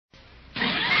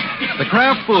The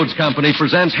Kraft Foods Company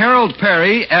presents Harold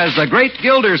Perry as the Great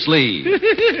Gildersleeve.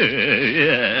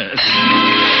 Yes.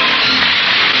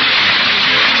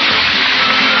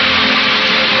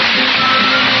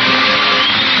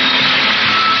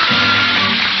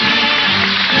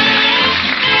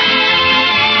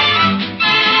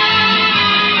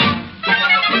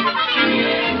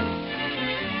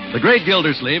 The Great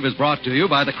Gildersleeve is brought to you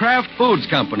by the Kraft Foods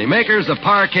Company, makers of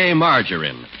Parquet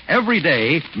margarine. Every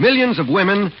day, millions of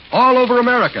women all over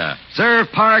America serve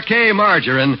Parquet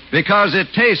margarine because it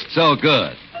tastes so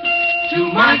good.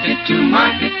 To market,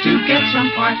 to get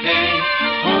some Parquet.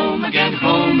 Home again,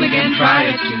 try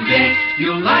it today.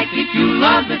 You'll like it, you'll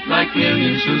love it, like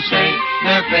millions who say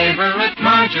their favorite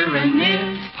margarine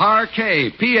is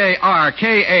Parquet,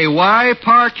 P-A-R-K-A-Y,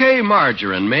 Parquet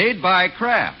margarine, made by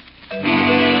Kraft.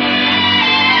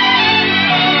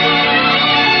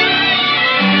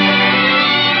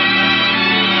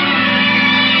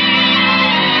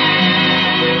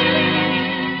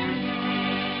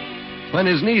 When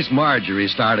his niece Marjorie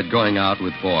started going out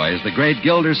with boys, the Great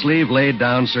Gildersleeve laid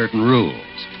down certain rules.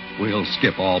 We'll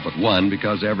skip all but one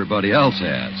because everybody else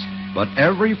has. But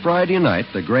every Friday night,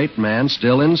 the great man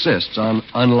still insists on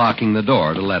unlocking the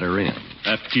door to let her in.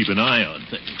 Have to keep an eye on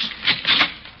things.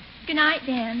 Good night,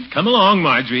 Ben. Come along,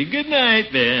 Marjorie. Good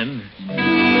night, Ben.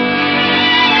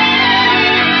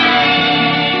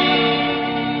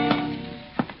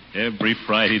 Every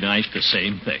Friday night, the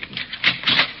same thing.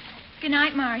 Good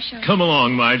night, Marshall. Come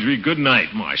along, Marjorie. Good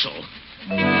night, Marshall.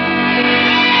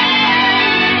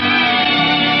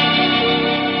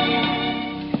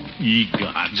 Ye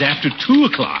gods, after 2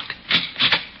 o'clock.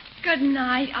 Good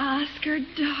night, Oscar,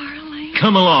 darling.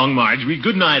 Come along, Marjorie.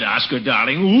 Good night, Oscar,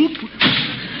 darling. Oop.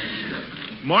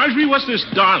 Marjorie, what's this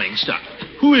darling stuff?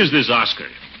 Who is this Oscar?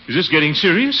 Is this getting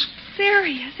serious?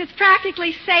 Serious. It's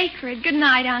practically sacred. Good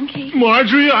night, Unky.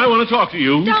 Marjorie, I want to talk to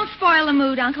you. Don't spoil the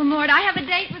mood, Uncle Mort. I have a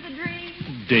date with a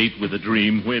dream. Date with a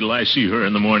dream. Wait till I see her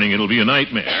in the morning. It'll be a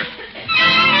nightmare.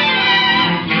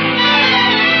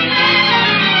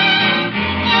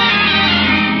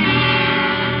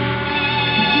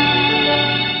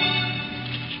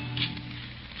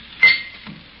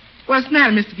 What's the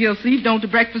matter, Mr. Gilsleeve? Don't the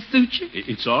breakfast suit you?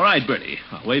 It's all right, Bertie.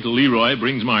 I'll wait till Leroy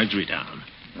brings Marjorie down.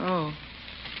 Oh.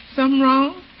 Something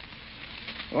wrong?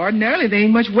 Ordinarily, there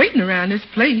ain't much waiting around this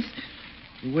place.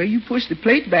 The way you pushed the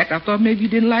plate back, I thought maybe you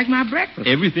didn't like my breakfast.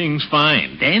 Everything's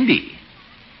fine. Dandy.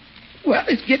 Well,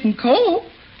 it's getting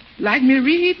cold. Like me to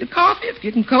reheat the coffee? It's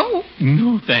getting cold.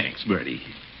 No, thanks, Bertie.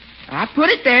 I put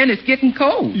it there and it's getting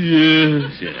cold.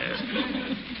 Yes.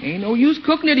 Ain't no use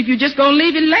cooking it if you're just going to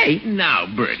leave it late. Now,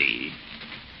 Bertie.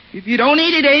 If you don't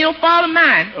eat it, it ain't no fault of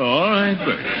mine. All right,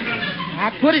 Bertie.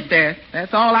 I put it there.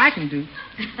 That's all I can do.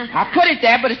 I put it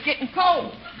there, but it's getting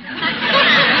cold.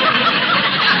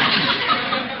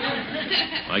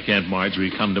 Why can't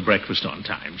Marjorie come to breakfast on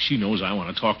time? She knows I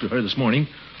want to talk to her this morning.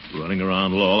 Running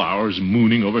around all hours,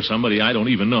 mooning over somebody I don't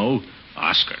even know.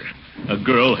 Oscar. A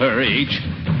girl her age.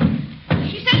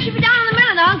 She said she'd be down in a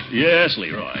minute, Unc. Yes,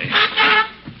 Leroy.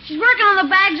 She's working on the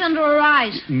bags under her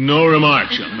eyes. No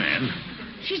remarks, young man.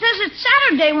 She says it's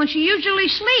Saturday when she usually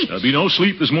sleeps. There'll be no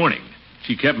sleep this morning.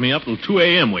 She kept me up till 2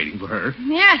 a.m. waiting for her.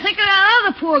 Yeah, think of that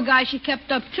other poor guy she kept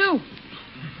up, too.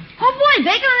 Oh, boy,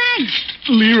 bacon and eggs.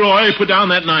 Leroy, put down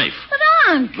that knife. But,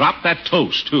 Unc, Drop that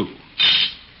toast, too.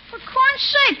 for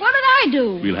corn's sake, what did I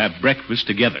do? We'll have breakfast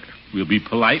together. We'll be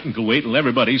polite and wait till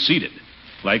everybody's seated.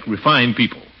 Like refined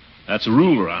people. That's a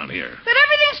rule around here. But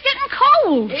everything's getting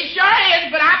cold. It sure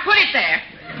is, but I put it there.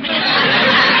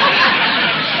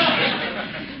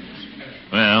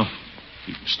 Well,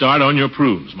 start on your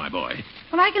prunes, my boy.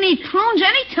 But I can eat prunes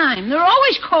any time. They're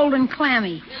always cold and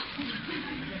clammy.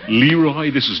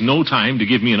 Leroy, this is no time to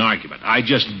give me an argument. I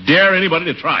just dare anybody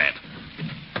to try it.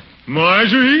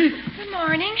 Marjorie? Good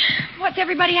morning. What's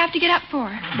everybody have to get up for?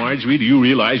 Marjorie, do you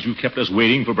realize you kept us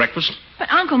waiting for breakfast?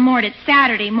 But, Uncle Mort, it's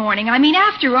Saturday morning. I mean,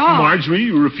 after all. Marjorie,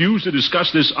 you refused to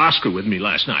discuss this Oscar with me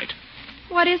last night.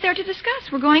 What is there to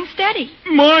discuss? We're going steady.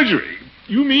 Marjorie,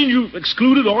 you mean you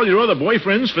excluded all your other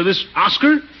boyfriends for this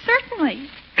Oscar? Certainly.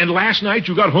 And last night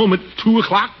you got home at 2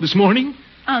 o'clock this morning?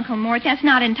 Uncle Mort, that's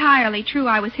not entirely true.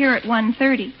 I was here at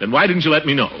 1:30. Then why didn't you let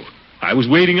me know? I was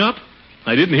waiting up.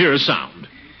 I didn't hear a sound.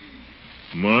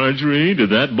 Marjorie, did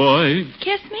that boy...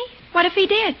 Kiss me? What if he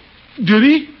did? Did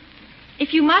he?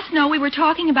 If you must know, we were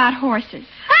talking about horses.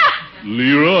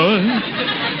 Leroy?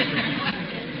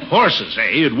 Horses,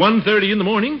 eh? At 1:30 in the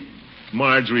morning?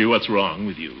 Marjorie, what's wrong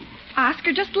with you?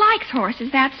 Oscar just likes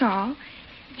horses, that's all.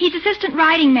 He's assistant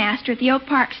riding master at the Oak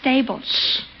Park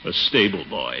stables. A stable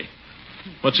boy.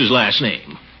 What's his last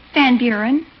name? Van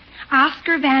Buren.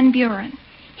 Oscar Van Buren.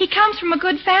 He comes from a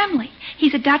good family.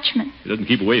 He's a Dutchman. If he doesn't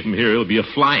keep away from here, he'll be a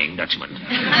flying Dutchman.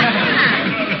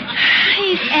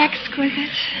 He's exquisite.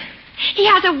 He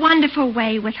has a wonderful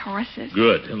way with horses.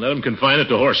 Good, and let him confine it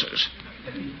to horses.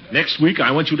 Next week, I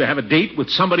want you to have a date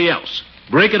with somebody else.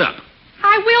 Break it up.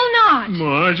 I will not.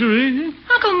 Marjorie?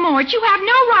 Uncle Mort, you have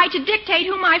no right to dictate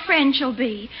who my friend shall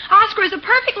be. Oscar is a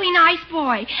perfectly nice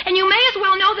boy, and you may as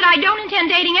well know that I don't intend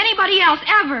dating anybody else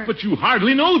ever. But you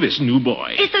hardly know this new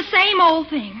boy. It's the same old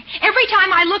thing. Every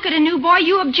time I look at a new boy,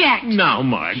 you object. Now,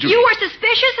 Marjorie. You are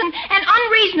suspicious and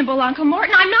unreasonable, Uncle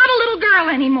Morton. I'm not a little girl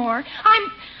anymore.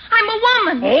 I'm a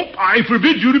woman. Oh, I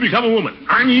forbid you to become a woman.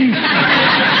 I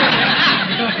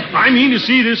mean to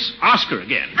see this Oscar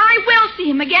again. I will see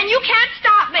him again. You can't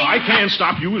stop me. I can't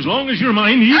stop you as long as you're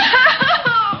my niece.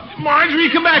 Marjorie,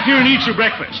 come back here and eat your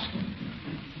breakfast.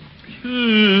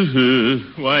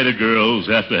 Why do girls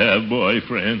have to have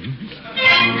boyfriends?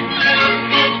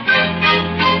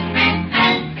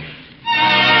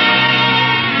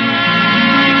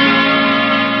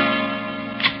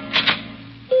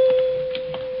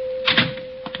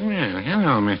 Well,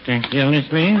 hello, Mr.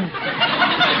 Gildersleeve.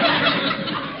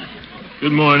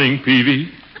 Good morning,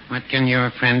 Peavy. What can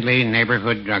your friendly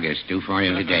neighborhood druggist do for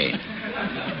you today?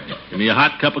 Give me a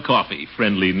hot cup of coffee,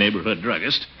 friendly neighborhood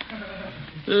druggist.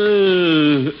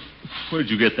 Where'd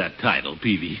you get that title,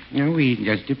 Peavy? No, we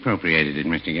just appropriated it,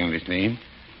 Mr. Gildersleeve.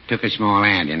 Took a small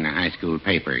ad in the high school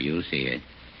paper. You'll see it.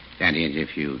 That is,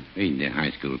 if you read the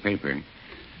high school paper.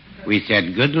 We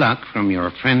said, good luck from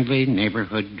your friendly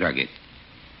neighborhood druggist.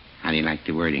 How do you like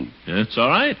the wording? That's all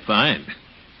right. Fine.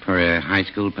 For a high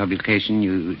school publication,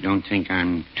 you don't think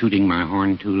I'm tooting my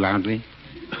horn too loudly?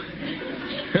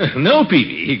 No,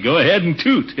 Peavy. Go ahead and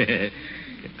toot.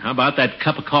 How about that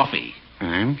cup of coffee?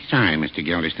 I'm sorry, Mr.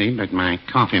 Gildersleeve, but my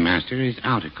coffee master is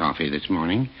out of coffee this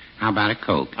morning. How about a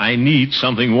Coke? I need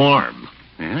something warm.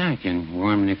 Well, I can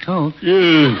warm the Coke.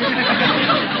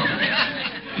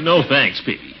 No, thanks,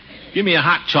 Peavy. Give me a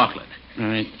hot chocolate.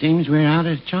 It seems we're out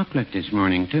of chocolate this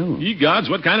morning, too. Ye gods,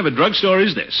 what kind of a drugstore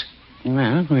is this?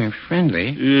 Well, we're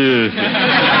friendly.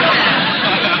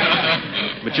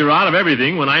 But you're out of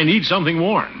everything when I need something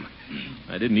warm.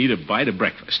 I didn't eat a bite of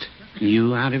breakfast.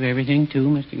 You out of everything, too,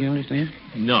 Mr. Gildersleeve?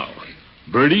 No.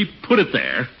 Bertie put it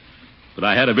there, but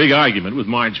I had a big argument with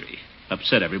Marjorie.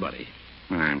 Upset everybody.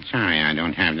 Well, I'm sorry I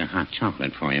don't have the hot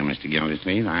chocolate for you, Mr.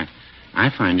 Gildersleeve. I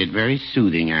find it very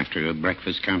soothing after a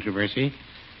breakfast controversy.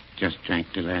 Just drank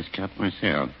the last cup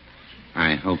myself.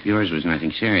 I hope yours was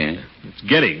nothing serious. It's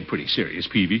getting pretty serious,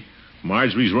 Peavy.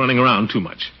 Marjorie's running around too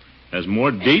much. Has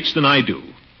more dates than I do.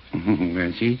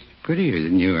 Well, she's prettier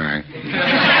than you are.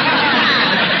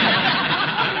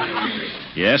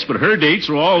 Yes, but her dates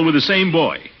are all with the same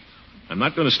boy. I'm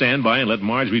not going to stand by and let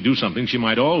Marjorie do something she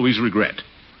might always regret.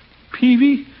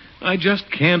 Peavy, I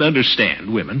just can't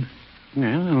understand women.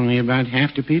 Well, only about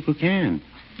half the people can.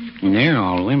 And they're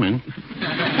all women.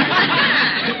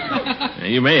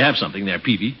 You may have something there,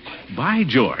 Peavy. By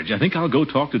George, I think I'll go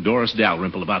talk to Doris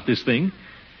Dalrymple about this thing.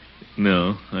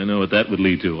 No, I know what that would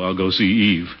lead to. I'll go see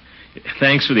Eve.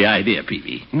 Thanks for the idea,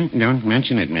 Peavy. Don't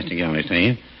mention it, Mr.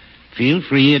 Gildersleeve. Feel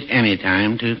free at any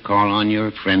time to call on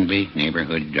your friendly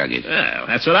neighborhood druggist. Well,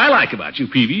 that's what I like about you,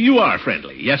 Peavy. You are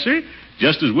friendly. Yes, sir?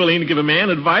 Just as willing to give a man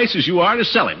advice as you are to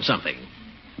sell him something.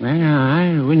 Well, no,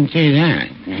 I wouldn't say that.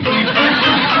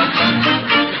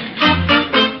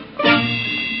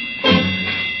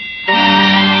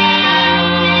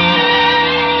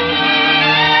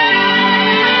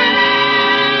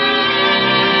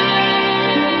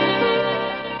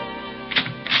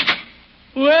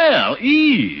 Well,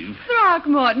 Eve.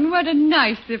 Throckmorton, what a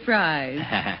nice surprise.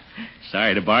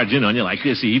 Sorry to barge in on you like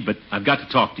this, Eve, but I've got to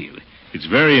talk to you. It's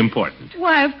very important.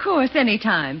 Why, of course, any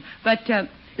time. But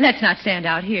let's not stand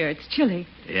out here. It's chilly.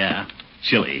 Yeah,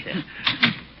 chilly.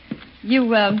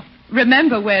 You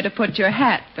remember where to put your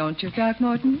hat, don't you,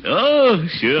 Throckmorton? Oh,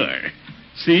 sure.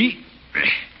 See?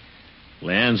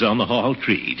 Lands on the hall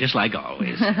tree, just like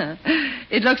always.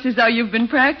 It looks as though you've been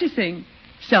practicing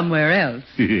somewhere else.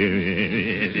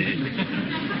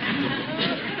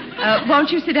 Won't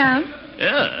you sit down?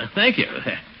 Thank you.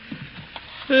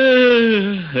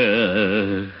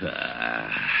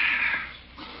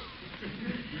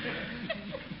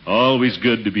 Always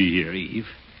good to be here, Eve.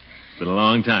 Been a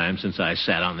long time since I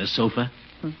sat on this sofa.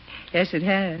 Yes, it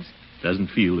has. Doesn't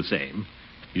feel the same.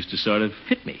 Used to sort of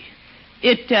fit me.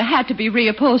 It had to be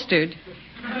reupholstered.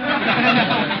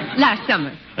 Last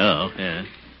summer. Oh, yeah.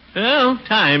 Well,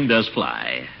 time does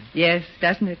fly. Yes,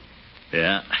 doesn't it?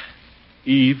 Yeah.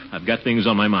 Eve, I've got things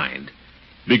on my mind.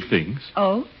 Big things.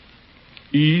 Oh?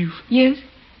 Eve? Yes?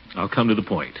 I'll come to the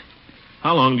point.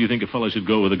 How long do you think a fellow should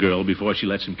go with a girl before she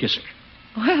lets him kiss her?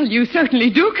 Well, you certainly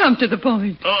do come to the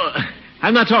point. Oh,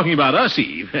 I'm not talking about us,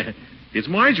 Eve. It's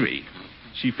Marjorie.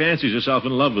 She fancies herself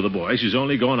in love with a boy she's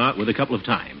only gone out with a couple of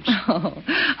times. Oh,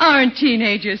 aren't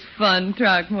teenagers fun,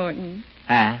 Throckmorton?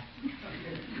 Huh?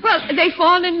 Well, they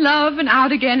fall in love and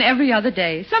out again every other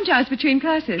day, sometimes between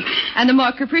classes. And the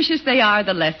more capricious they are,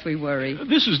 the less we worry.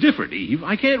 This is different, Eve.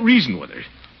 I can't reason with her.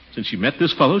 Since she met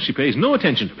this fellow, she pays no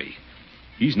attention to me.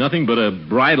 He's nothing but a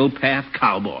bridle path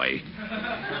cowboy.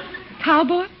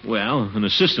 Cowboy? Well, an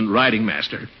assistant riding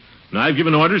master. And I've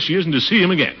given orders she isn't to see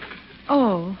him again.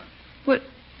 Oh. Well,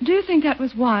 do you think that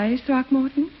was wise,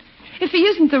 Throckmorton? If he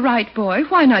isn't the right boy,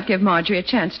 why not give Marjorie a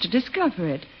chance to discover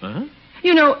it? Huh?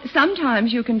 You know,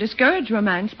 sometimes you can discourage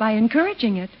romance by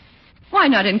encouraging it. Why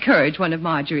not encourage one of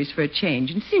Marjorie's for a change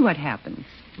and see what happens?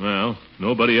 Well,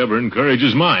 nobody ever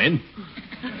encourages mine.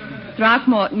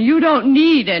 Throckmorton, you don't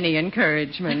need any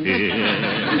encouragement.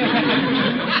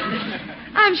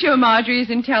 I'm sure Marjorie is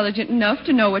intelligent enough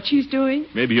to know what she's doing.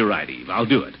 Maybe you're right, Eve. I'll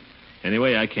do it.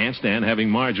 Anyway, I can't stand having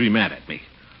Marjorie mad at me.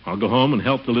 I'll go home and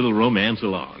help the little romance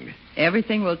along.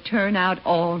 Everything will turn out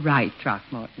all right,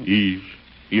 Throckmorton. Eve,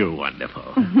 you're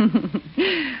wonderful.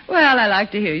 Well, I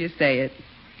like to hear you say it.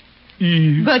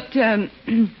 Eve. But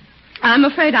I'm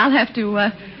afraid I'll have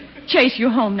to chase you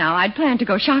home now. I'd planned to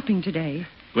go shopping today.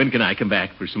 When can I come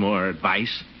back for some more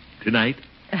advice? Tonight?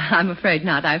 I'm afraid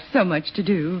not. I've so much to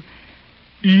do.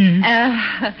 Eve.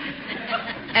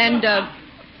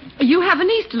 You have a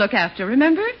niece to look after,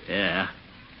 remember? Yeah.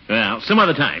 Well, some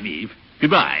other time, Eve.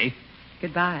 Goodbye.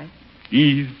 Goodbye.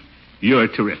 Eve, you're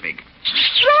terrific.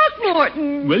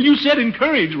 Throckmorton! Well, you said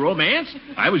encourage romance.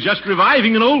 I was just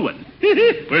reviving an old one.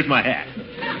 Where's my hat?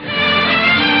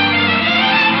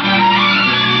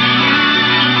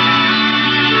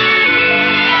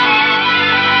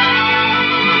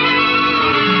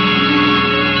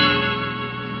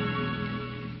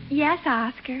 Yes,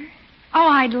 Oscar. Oh,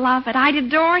 I'd love it. I'd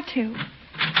adore to.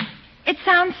 It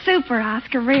sounds super,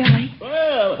 Oscar, really.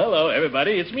 Well, hello,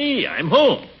 everybody. It's me. I'm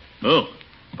home. Oh,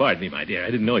 pardon me, my dear.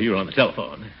 I didn't know you were on the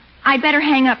telephone. I'd better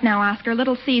hang up now, Oscar.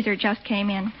 Little Caesar just came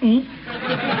in.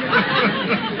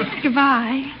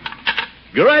 Goodbye.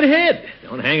 Go right ahead.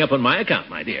 Don't hang up on my account,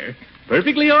 my dear.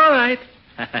 Perfectly all right.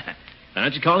 Why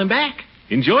don't you call him back?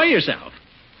 Enjoy yourself.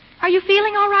 Are you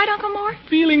feeling all right, Uncle Mort?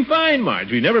 Feeling fine,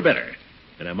 Marjorie. Never better.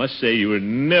 And I must say you were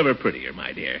never prettier,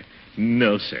 my dear.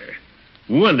 No, sir.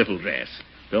 Wonderful dress.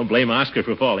 Don't blame Oscar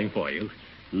for falling for you.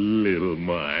 Little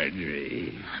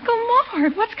Marjorie. Uncle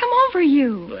Mort, what's come over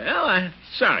you? Well, I'm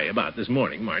sorry about this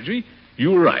morning, Marjorie.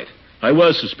 You were right. I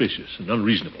was suspicious and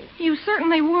unreasonable. You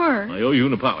certainly were. I owe you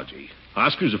an apology.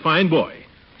 Oscar's a fine boy.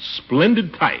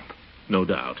 Splendid type, no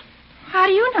doubt. How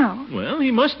do you know? Well,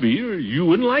 he must be, or you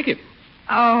wouldn't like it.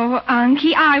 Oh,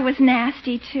 Unky, I was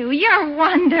nasty, too. You're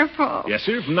wonderful. Yes,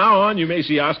 sir. From now on, you may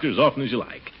see Oscar as often as you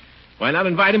like. Why not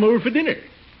invite him over for dinner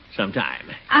sometime?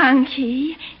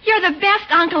 Unky, you're the best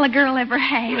uncle a girl ever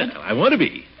had. Well, I want to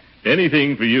be.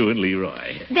 Anything for you and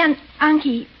Leroy. Then,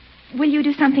 Unky, will you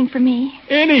do something for me?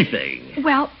 Anything.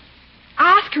 Well,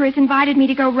 Oscar has invited me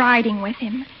to go riding with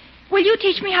him. Will you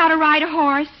teach me how to ride a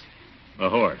horse? A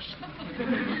horse.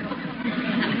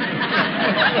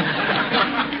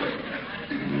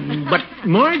 But,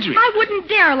 Marjorie... I wouldn't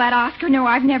dare let Oscar know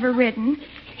I've never ridden.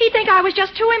 He'd think I was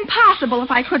just too impossible if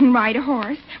I couldn't ride a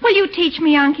horse. Will you teach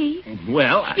me, Unky?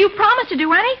 Well, You promised to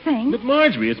do anything. But,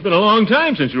 Marjorie, it's been a long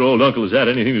time since your old uncle has had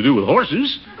anything to do with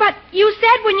horses. But you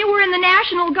said when you were in the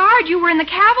National Guard, you were in the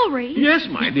cavalry. Yes,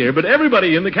 my dear, but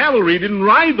everybody in the cavalry didn't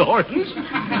ride the horses.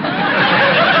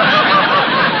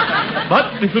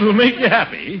 But if it'll make you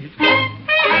happy...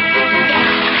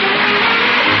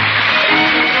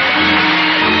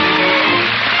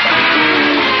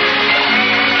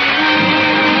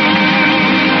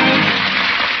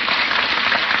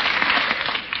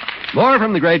 More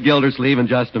from the great Gildersleeve in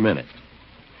just a minute.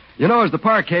 You know, as the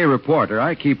Parquet reporter,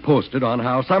 I keep posted on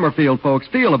how Summerfield folks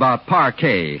feel about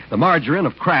Parquet, the margarine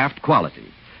of craft quality.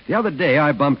 The other day,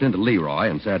 I bumped into Leroy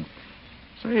and said,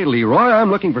 "Say, Leroy, I'm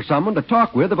looking for someone to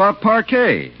talk with about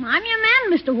Parquet." I'm your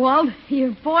man, Mr. Wald.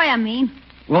 Your boy, I mean.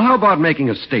 Well, how about making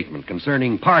a statement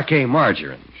concerning Parquet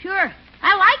margarine? Sure.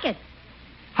 I like it.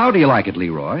 How do you like it,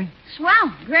 Leroy?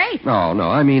 Swell. Great. No,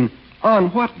 I mean, on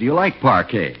what do you like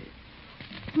Parquet?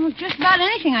 Well, just about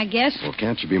anything, I guess. Well,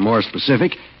 can't you be more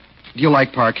specific? Do you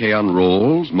like Parquet on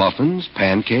rolls, muffins,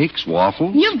 pancakes,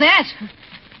 waffles? You bet.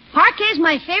 Parquet's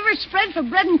my favorite spread for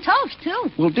bread and toast, too.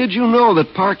 Well, did you know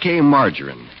that Parquet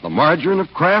margarine, the margarine of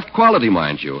craft quality,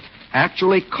 mind you,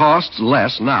 actually costs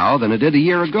less now than it did a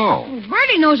year ago? Well,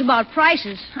 Bertie knows about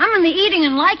prices. I'm in the eating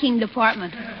and liking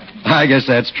department. I guess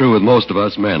that's true with most of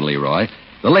us men, Leroy.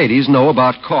 The ladies know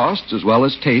about costs as well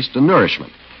as taste and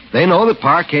nourishment. They know that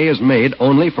Parquet is made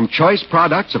only from choice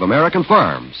products of American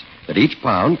farms, that each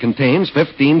pound contains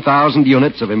 15,000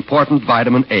 units of important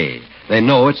vitamin A. They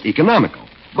know it's economical.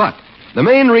 But the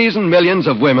main reason millions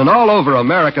of women all over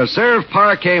America serve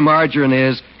Parquet margarine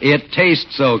is it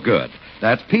tastes so good.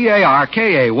 That's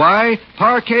Parkay,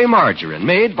 Parquet margarine,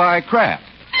 made by Kraft.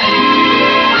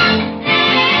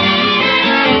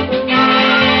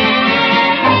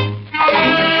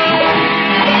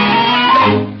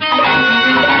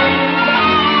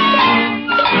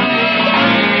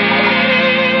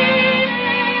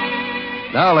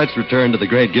 Now let's return to the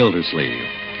great Gildersleeve.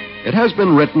 It has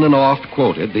been written and oft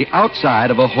quoted, the outside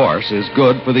of a horse is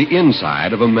good for the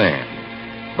inside of a man.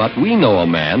 But we know a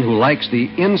man who likes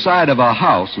the inside of a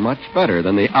house much better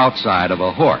than the outside of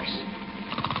a horse.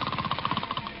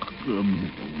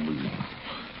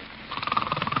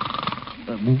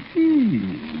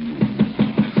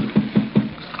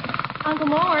 Uncle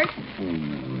Mort.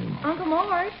 Uncle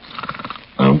Mort.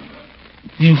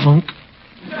 You funk?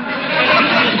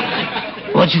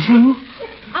 What you flew?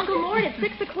 Uncle Mort, it's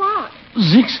 6 o'clock.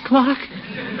 6 o'clock?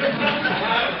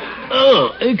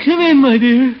 Oh, come in, my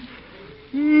dear.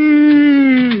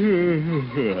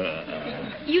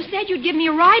 You said you'd give me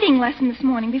a riding lesson this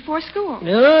morning before school. Oh,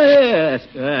 yes.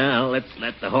 Well, let's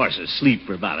let the horses sleep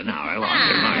for about an hour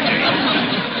longer, Marjorie.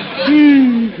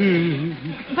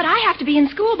 But I have to be in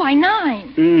school by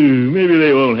 9. Maybe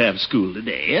they won't have school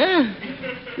today, huh?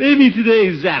 Maybe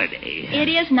today's Saturday. It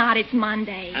is not. It's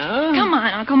Monday. Oh. Come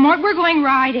on, Uncle Mort. We're going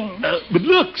riding. But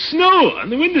look, snow on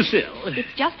the windowsill. It's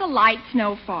just a light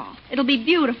snowfall. It'll be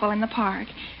beautiful in the park.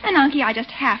 And, Unky, I just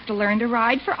have to learn to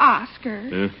ride for Oscar.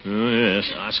 Oh,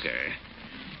 yes, Oscar.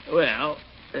 Well,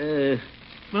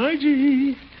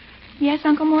 Margie. Yes,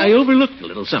 Uncle Mort? I overlooked a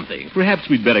little something. Perhaps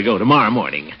we'd better go tomorrow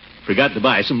morning. Forgot to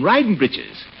buy some riding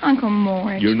breeches. Uncle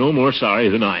Mort. You're no more sorry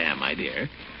than I am, my dear.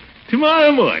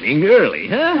 Tomorrow morning, early,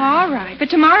 huh? All right, but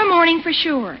tomorrow morning for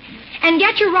sure. And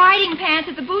get your riding pants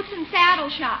at the Boots and Saddle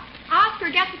shop. Oscar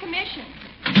gets a commission.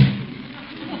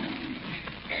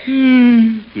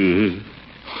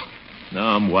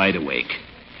 Now I'm wide awake.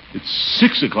 It's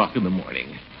 6 o'clock in the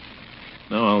morning.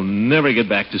 Now I'll never get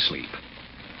back to sleep.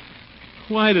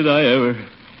 Why did I ever...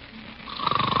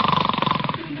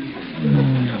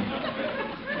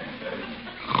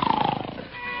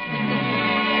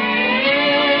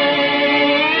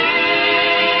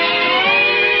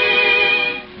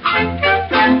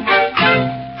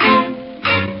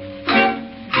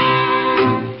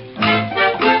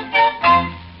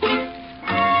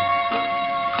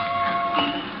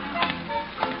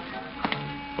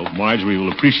 Marjorie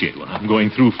will appreciate what I'm going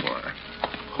through for her.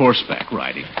 Horseback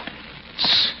riding.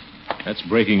 That's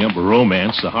breaking up a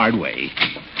romance the hard way.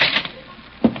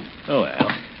 Oh,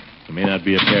 well. There may not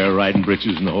be a pair of riding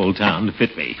breeches in the whole town to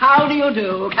fit me. How do you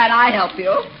do? Can I help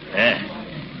you?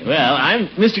 Well, I'm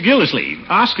Mr. Gildersleeve.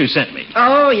 Oscar sent me.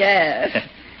 Oh, yes.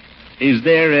 Is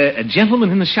there a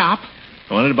gentleman in the shop?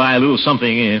 I wanted to buy a little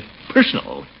something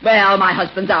personal. Well, my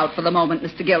husband's out for the moment,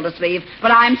 Mr. Gildersleeve,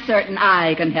 but I'm certain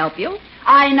I can help you.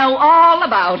 I know all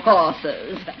about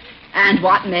horses and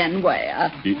what men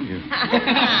wear.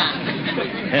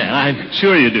 Yeah, I'm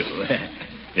sure you do.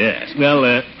 Yes. Well,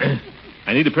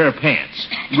 I need a pair of pants.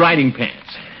 Riding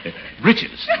pants.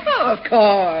 Breeches. Oh, of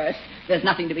course. There's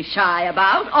nothing to be shy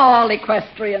about. All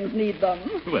equestrians need them.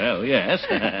 Well, yes.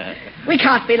 We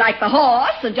can't be like the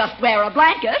horse and just wear a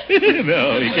blanket.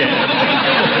 No, you can't.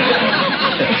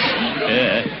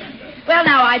 Well,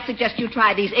 now, I'd suggest you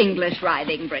try these English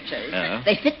riding breeches.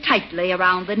 They fit tightly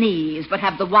around the knees, but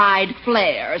have the wide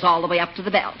flares all the way up to the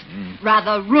belt.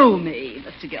 Rather roomy,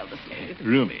 Mr. Gildersleeve.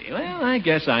 Roomy? Well, I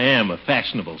guess I am a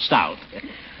fashionable stout.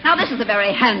 Now, this is a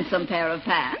very handsome pair of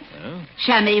pants.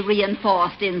 Chamois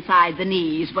reinforced inside the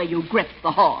knees where you grip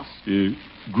the horse.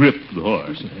 Grip the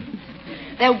horse?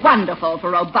 They're wonderful for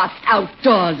robust,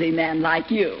 outdoorsy men like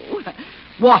you.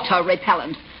 Water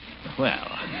repellent. Well,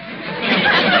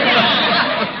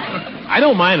 I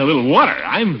don't mind a little water.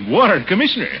 I'm water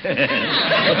commissioner.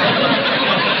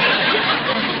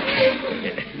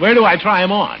 Where do I try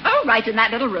them on? Oh, right in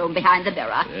that little room behind the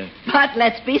mirror. But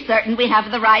let's be certain we have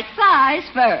the right size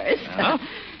first.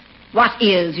 What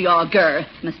is your girth,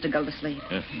 Mr. Gildersleeve?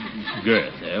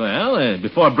 Girth? Well,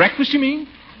 before breakfast, you mean?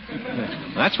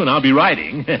 That's when I'll be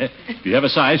riding. Do you have a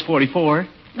size 44?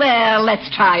 Well, let's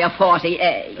try a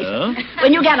 48.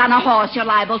 When you get on a horse, you're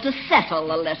liable to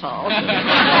settle a little.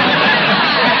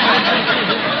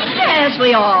 Yes,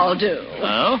 we all do.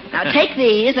 Oh? Now, take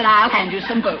these, and I'll hand you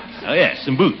some boots. Oh, yes,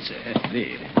 some boots.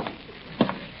 Indeed.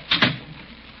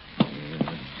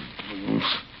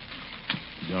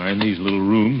 in these little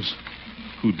rooms.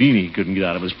 Houdini couldn't get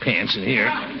out of his pants in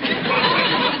here.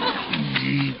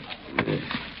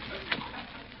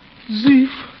 Zeef.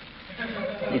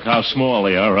 Look how small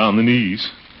they are around the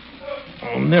knees.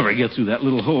 I'll never get through that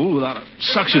little hole without a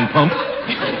suction pump.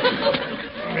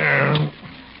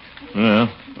 Well,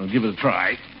 I'll give it a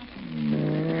try.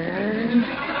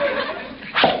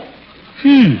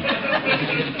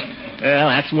 Well,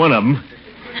 that's one of them.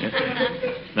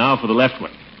 Now for the left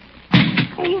one.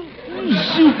 Oh,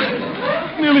 zook.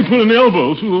 Nearly put an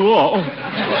elbow through the wall. Is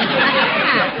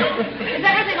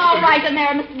everything all right in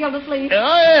there, Mr. Gildersleeve?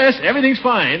 Oh, yes, everything's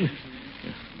fine.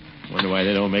 Wonder why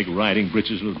they don't make riding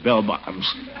breeches with bell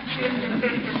bottoms.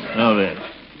 Now then.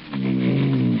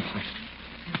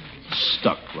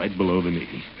 Stuck right below the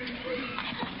knee.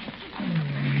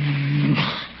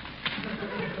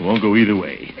 It won't go either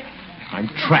way. I'm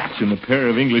trapped in a pair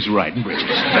of English riding breeches.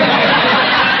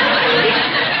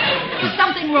 Is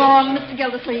something wrong, Mr.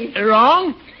 Gildersleeve?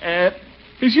 Wrong?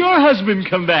 Has your husband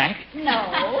come back?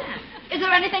 No. Is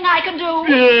there anything I can do?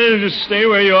 Just stay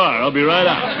where you are. I'll be right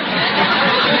out.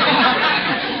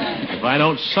 If I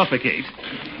don't suffocate.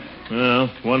 Well,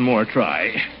 one more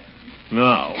try.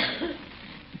 Now.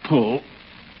 Pull.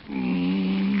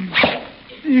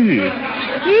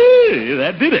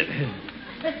 That did it.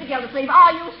 Mr. Gildersleeve,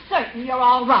 are you certain you're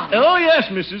all right? Oh, yes,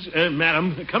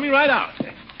 Madam. Coming right out.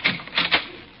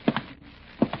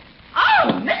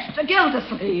 Oh, Mr.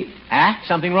 Gildersleeve.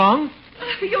 Something wrong?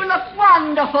 You look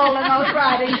wonderful in those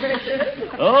riding breeches.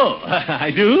 Oh, I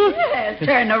do? Yes,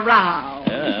 turn around.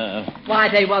 Why,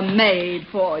 they were made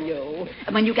for you.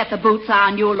 And when you get the boots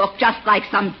on, you look just like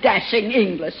some dashing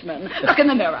Englishman. Look in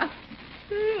the mirror.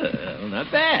 Well,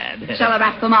 not bad. Shall I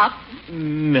wrap them up?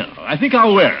 No, I think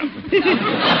I'll wear them.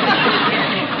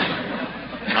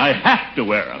 I have to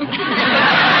wear them.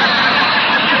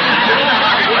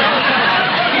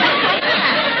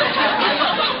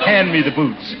 Hand me the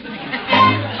boots.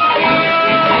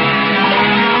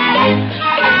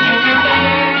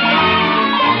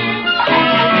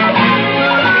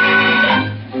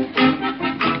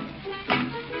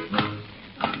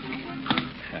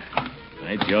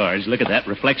 By George, look at that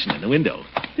reflection in the window.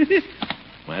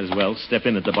 Might as well step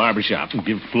in at the barber shop and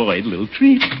give Floyd a little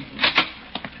treat.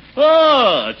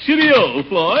 Oh, cheerio,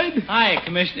 Floyd. Hi,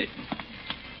 Commissioner.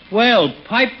 Well,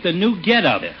 pipe the new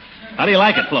get-up. How do you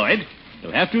like it, Floyd?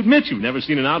 You'll have to admit you've never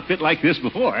seen an outfit like this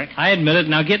before. I admit it.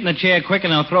 Now get in the chair quick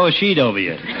and I'll throw a sheet over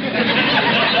you.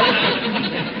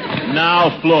 Now,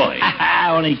 Floyd.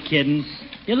 Only kidding.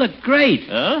 You look great.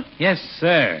 Huh? Yes,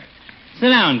 sir. Sit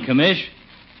down, Commish.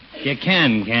 You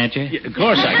can, can't you? Yeah, of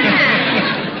course I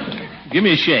can. Give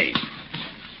me a shave.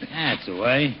 That's the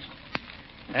way.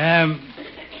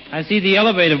 I see the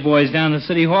elevator boys down at the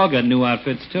City Hall got new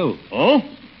outfits, too. Oh?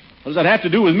 What does that have to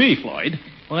do with me, Floyd?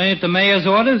 Well, ain't it the mayor's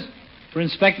orders? For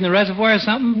inspecting the reservoir or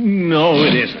something? No,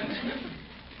 it isn't.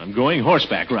 I'm going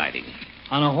horseback riding.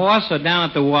 On a horse or down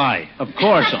at the Y? Of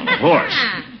course on a horse.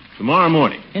 Tomorrow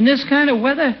morning. In this kind of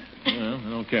weather? Well, I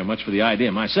don't care much for the idea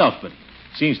myself, but it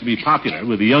seems to be popular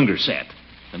with the younger set.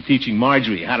 I'm teaching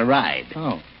Marjorie how to ride.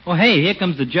 Oh. Oh, hey, here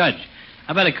comes the judge.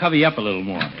 I better cover you up a little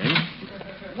more.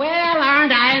 Well,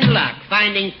 aren't I in luck,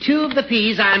 finding two of the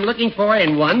peas I'm looking for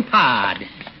in one pod.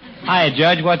 Hiya,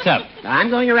 Judge. What's up?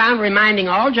 I'm going around reminding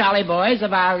all jolly boys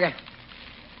of our...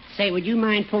 Say, would you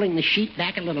mind pulling the sheet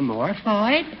back a little more,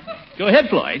 Floyd? Go ahead,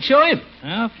 Floyd. Show him.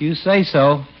 Well, if you say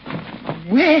so.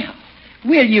 Well,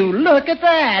 will you look at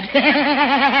that?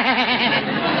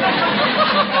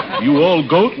 You old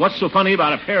goat, what's so funny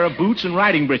about a pair of boots and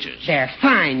riding breeches? They're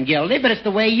fine, Gildy, but it's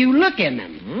the way you look in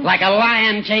them. Like a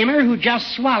lion tamer who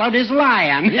just swallowed his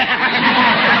lion.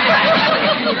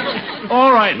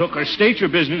 All right, Hooker, state your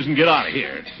business and get out of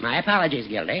here. My apologies,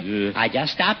 Gildy. I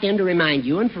just stopped in to remind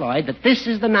you and Floyd that this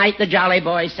is the night the Jolly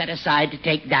Boys set aside to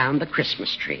take down the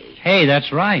Christmas tree. Hey,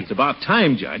 that's right. It's about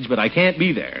time, Judge, but I can't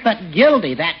be there. But,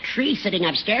 Gildy, that tree sitting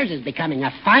upstairs is becoming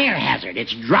a fire hazard.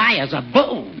 It's dry as a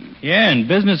bone. Yeah, and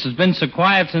business has been so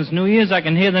quiet since New Year's I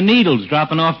can hear the needles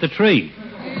dropping off the tree.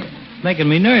 Making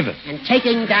me nervous. And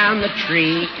taking down the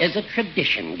tree is a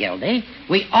tradition, Gildy.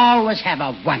 We always have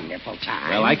a wonderful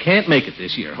time. Well, I can't make it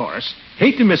this year, Horace.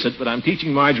 Hate to miss it, but I'm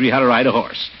teaching Marjorie how to ride a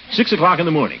horse. 6 o'clock in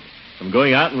the morning. I'm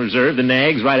going out and reserve the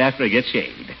nags right after I get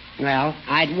shaved. Well,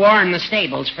 I'd warn the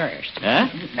stables first. Huh?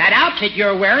 That outfit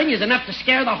you're wearing is enough to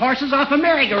scare the horses off a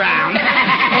merry-go-round.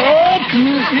 Oh,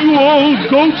 you old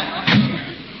goat.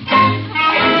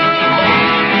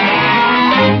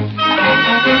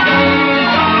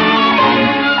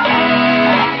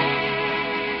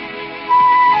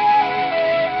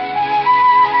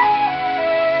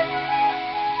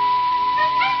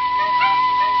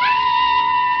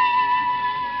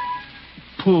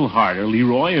 Pull harder,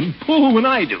 Leroy, and pull when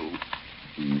I do.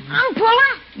 I'm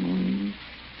pulling.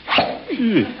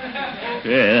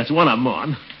 Yeah, that's one I'm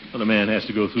on. What a man has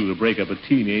to go through to break up a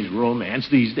teenage romance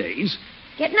these days.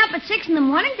 Getting up at 6 in the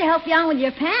morning to help you on with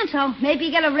your pants, so maybe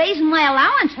you get a raise in my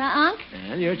allowance, huh, Unc?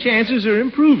 And your chances are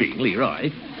improving,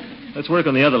 Leroy. Let's work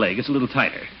on the other leg. It's a little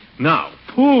tighter. Now,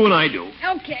 pull when I do.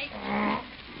 Okay.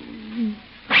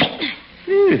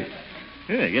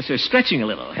 Yeah, I guess they're stretching a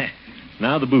little.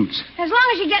 Now the boots. As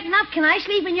long as you're getting up, can I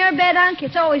sleep in your bed, Unc?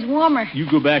 It's always warmer. You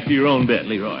go back to your own bed,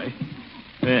 Leroy.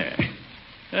 There.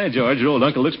 Hi, George. Your old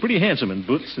uncle looks pretty handsome in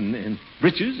boots and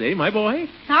breeches, eh, my boy?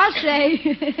 I'll say.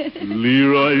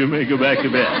 Leroy, you may go back to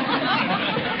bed.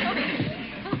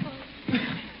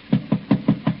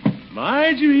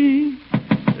 Marjorie.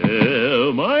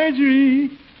 Oh, Marjorie.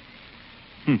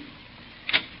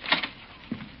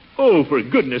 Oh, for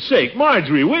goodness sake,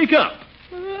 Marjorie, wake up.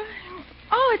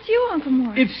 Oh, it's you, Uncle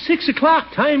Mort. It's 6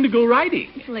 o'clock. Time to go riding.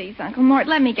 Please, Uncle Mort,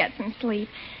 let me get some sleep.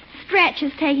 Stretch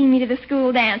is taking me to the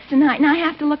school dance tonight, and I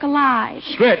have to look alive.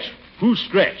 Stretch? Who's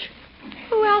Stretch?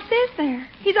 Who else is there?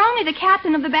 He's only the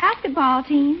captain of the basketball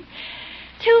team.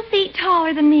 2 feet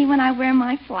taller than me when I wear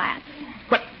my flats.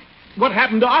 But what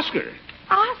happened to Oscar?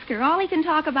 Oscar, all he can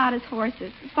talk about is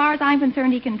horses. As far as I'm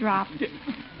concerned, he can drop.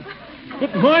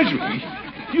 But, Marjorie,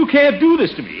 you can't do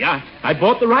this to me. I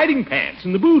bought the riding pants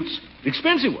and the boots, the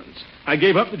expensive ones. I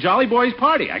gave up the Jolly Boys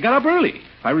party. I got up early.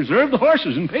 I reserved the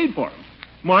horses and paid for them.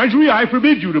 Marjorie, I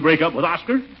forbid you to break up with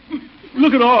Oscar.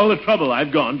 Look at all the trouble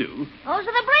I've gone to. Those are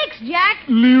the brakes, Jack.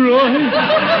 Leroy,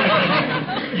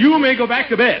 you may go back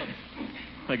to bed.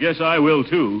 I guess I will,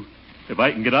 too, if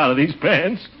I can get out of these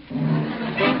pants.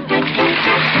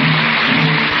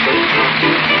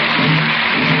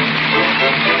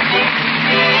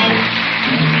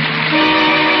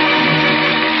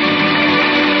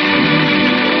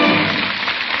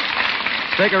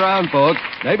 Stick around, folks.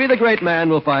 Maybe the great man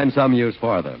will find some use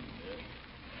for them.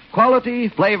 Quality,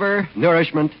 flavor,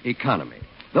 nourishment, economy.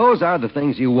 Those are the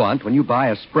things you want when you buy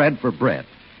a spread for bread.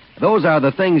 Those are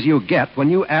the things you get when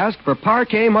you ask for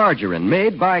Parquet margarine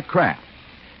made by Kraft.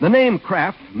 The name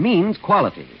Kraft means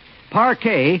quality.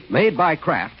 Parquet, made by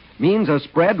Kraft, means a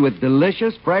spread with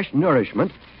delicious, fresh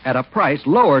nourishment at a price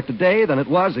lower today than it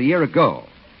was a year ago.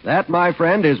 That, my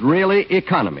friend, is really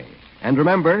economy. And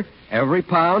remember, every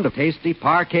pound of tasty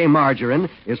Parquet margarine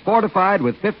is fortified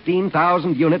with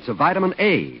 15,000 units of vitamin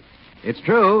A. It's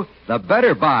true, the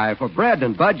better buy for bread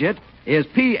and budget is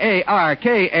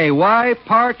Parkay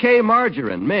Parquet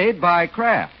margarine made by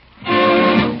Kraft.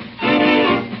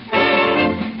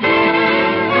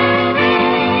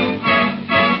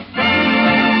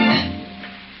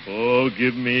 Oh,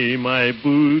 give me my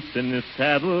boots and the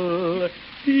saddle.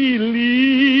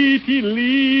 Tee-lee,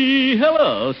 tee-lee.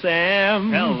 Hello,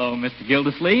 Sam. Hello, Mr.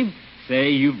 Gildersleeve.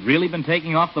 Say, you've really been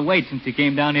taking off the weight since you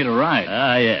came down here to ride.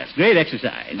 Ah, yes. Great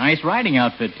exercise. Nice riding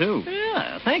outfit, too.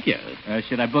 Yeah, thank you.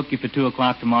 Should I book you for 2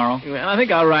 o'clock tomorrow? Well, I think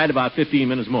I'll ride about 15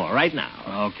 minutes more right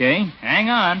now. Okay. Hang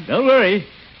on. Don't worry.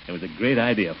 It was a great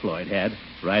idea Floyd had,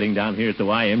 riding down here at the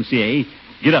YMCA.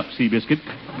 Get up, Seabiscuit.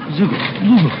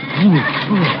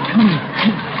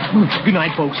 Good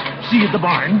night, folks. See you at the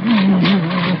barn.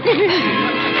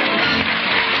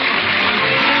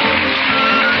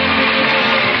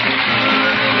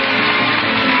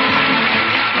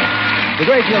 The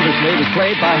Great Gildersleeve is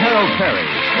played by Harold Perry.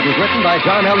 It was written by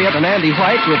John Elliott and Andy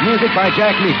White with music by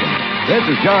Jack Meakin. This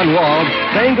is John Wald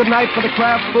saying goodnight for the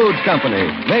Kraft Foods Company,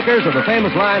 makers of the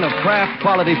famous line of Kraft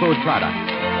quality food products.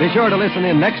 Be sure to listen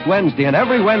in next Wednesday and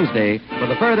every Wednesday for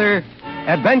the further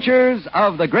Adventures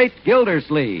of the Great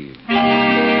Gildersleeve.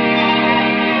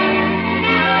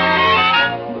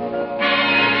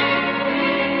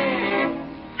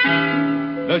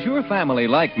 Does your family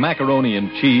like macaroni and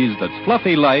cheese that's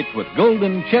fluffy light with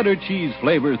golden cheddar cheese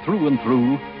flavor through and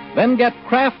through? Then get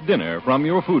Kraft Dinner from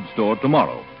your food store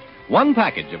tomorrow. 1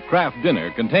 package of Kraft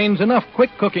Dinner contains enough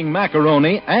quick-cooking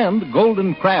macaroni and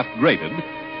golden Kraft grated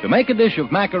to make a dish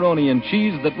of macaroni and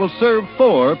cheese that will serve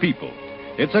 4 people.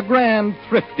 It's a grand,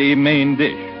 thrifty main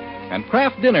dish. And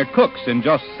Kraft Dinner cooks in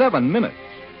just 7 minutes.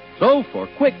 So for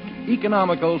quick,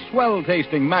 economical,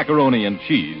 swell-tasting macaroni and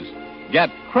cheese, get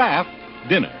Kraft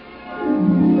Dinner.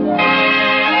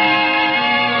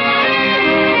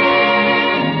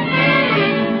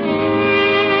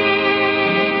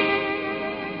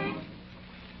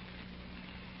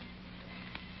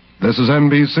 This is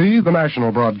NBC, the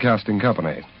national broadcasting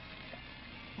company.